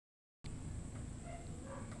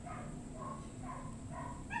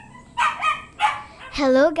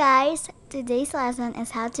Hello guys! Today's lesson is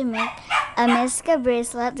how to make a Miska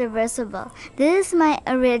bracelet reversible. This is my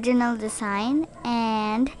original design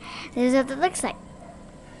and this is what it looks like.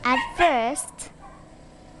 At first,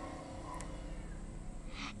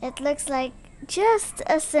 it looks like just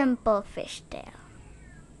a simple fishtail.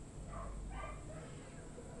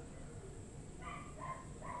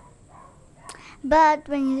 But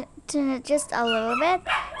when you turn it just a little bit,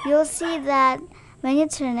 you'll see that when you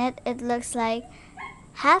turn it, it looks like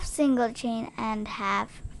half single chain and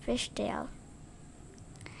half fishtail.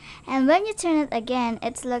 And when you turn it again,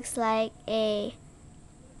 it looks like a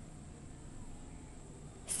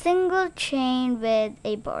single chain with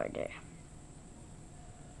a border.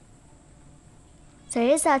 So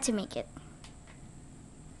here's how to make it.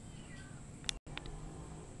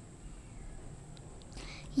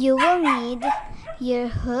 You will need your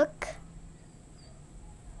hook,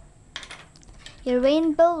 your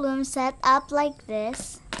rainbow loom set up like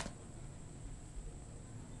this,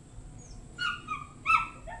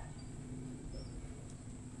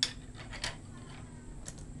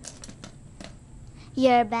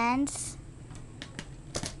 your bands,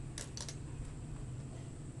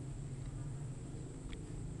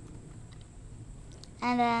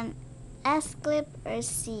 and an S-clip or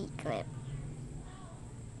C-clip.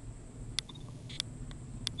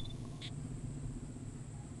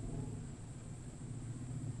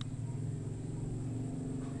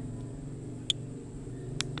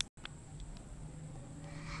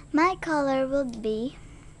 My color will be,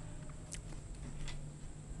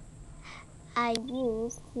 I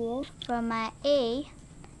use here for my A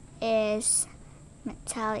is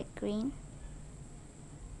metallic green.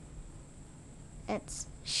 It's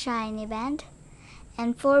shiny band.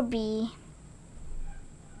 And for B,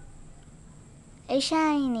 a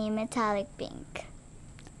shiny metallic pink.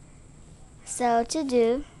 So to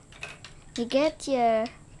do, you get your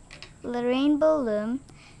rainbow loom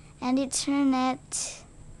and you turn it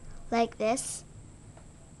like this.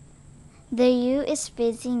 The U is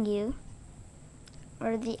facing you,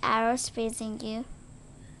 or the arrows facing you,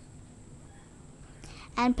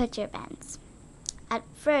 and put your bands. At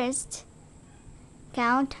first,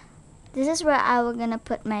 count. This is where I will gonna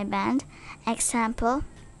put my band. Example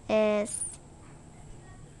is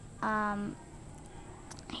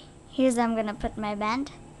here's I'm gonna put my band.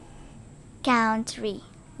 Count 3.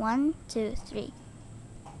 1, 2, 3.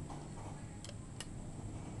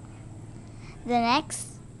 The next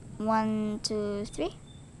 1, 2, 3.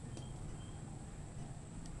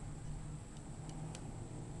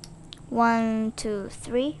 1, 2,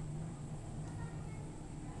 3.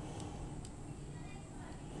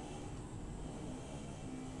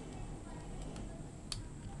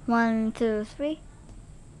 1, 2, 3.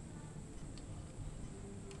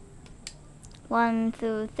 1,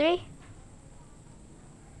 2, 3.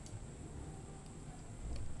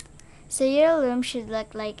 So your loom should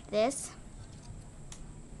look like this.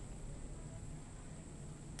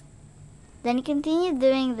 Then continue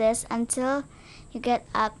doing this until you get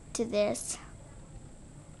up to this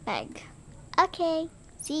peg. Okay,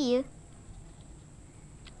 see you.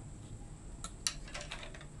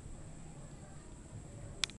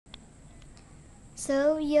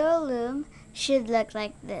 So your loom should look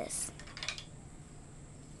like this.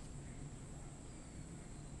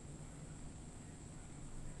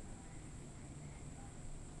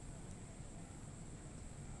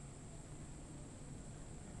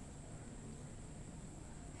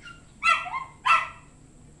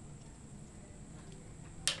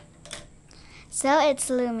 So it's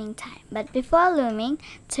looming time. But before looming,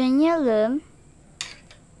 turn your loom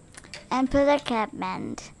and put a cap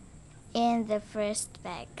band in the first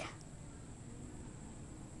peg.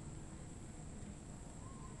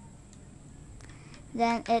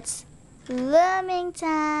 Then it's looming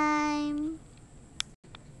time.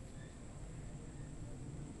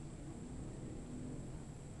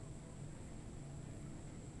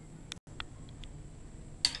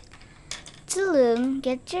 To loom,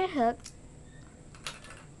 get your hook.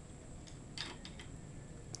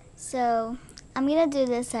 So I'm gonna do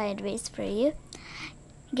this sideways for you.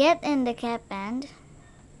 Get in the cap band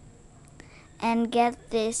and get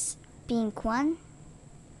this pink one,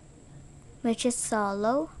 which is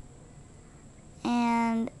solo,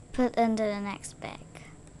 and put under the next peg.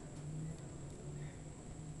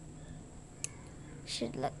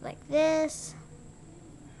 Should look like this,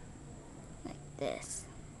 like this.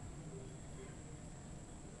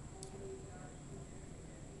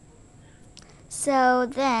 So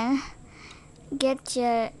then get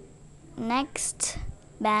your next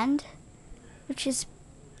band, which is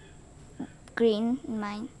green in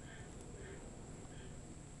mine,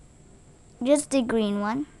 just the green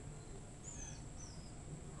one.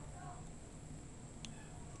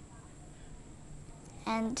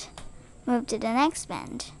 And move to the next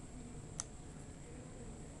band.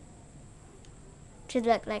 Should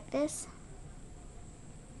look like this.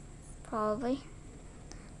 Probably.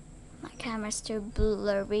 My camera's too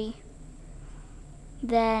blurry.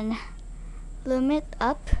 Then loom it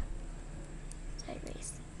up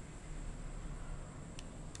sideways.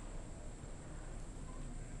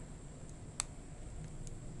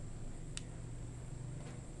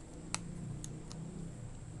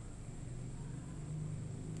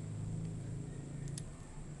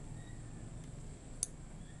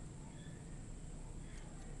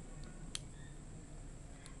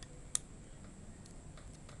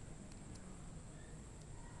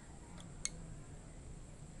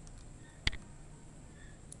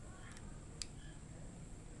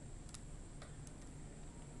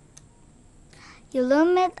 You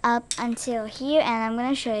loom it up until here, and I'm going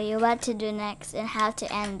to show you what to do next and how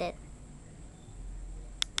to end it.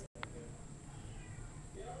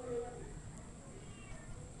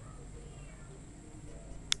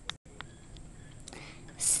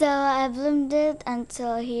 So I've loomed it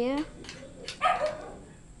until here.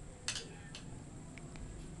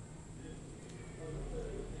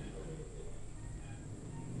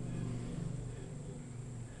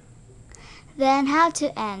 Then how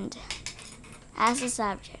to end as a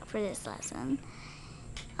subject for this lesson.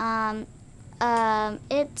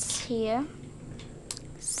 It's here.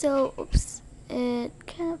 So, oops, it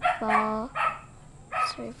kind of fell.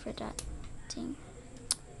 Sorry for that thing.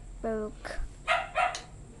 Broke.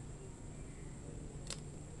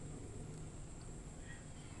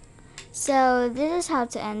 So this is how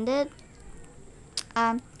to end it.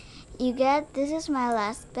 You get, this is my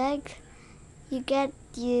last bag. You get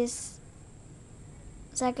this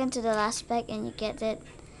second to the last bag and you get it.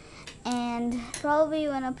 And probably you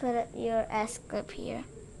want to put your S clip here.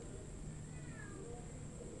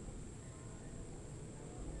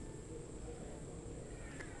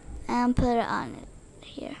 And put it on it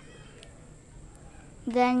here.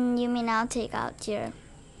 Then you may now take out your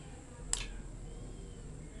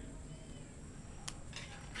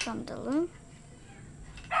from the loom.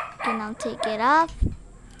 You can now take it off.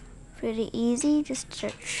 Pretty easy, just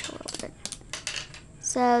stretch a little bit.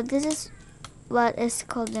 So this is what is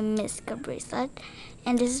called the Miska bracelet,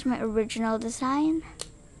 and this is my original design.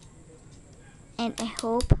 And I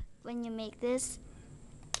hope when you make this,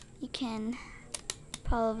 you can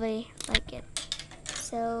probably like it.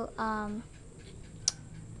 So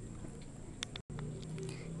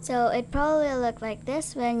it probably look like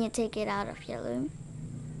this when you take it out of your loom.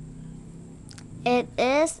 It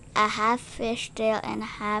is a half fishtail and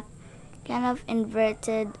half kind of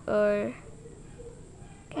inverted or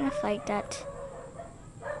kind of like that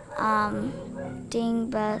thing,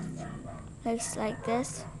 but looks like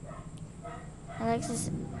this. It looks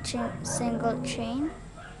a single chain.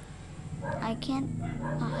 I can't.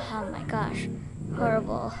 Oh my gosh,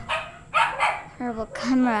 horrible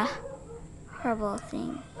camera, horrible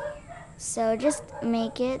thing. So just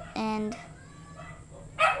make it and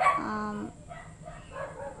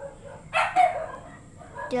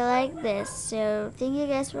do like this. So thank you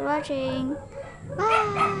guys for watching.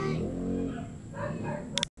 Bye.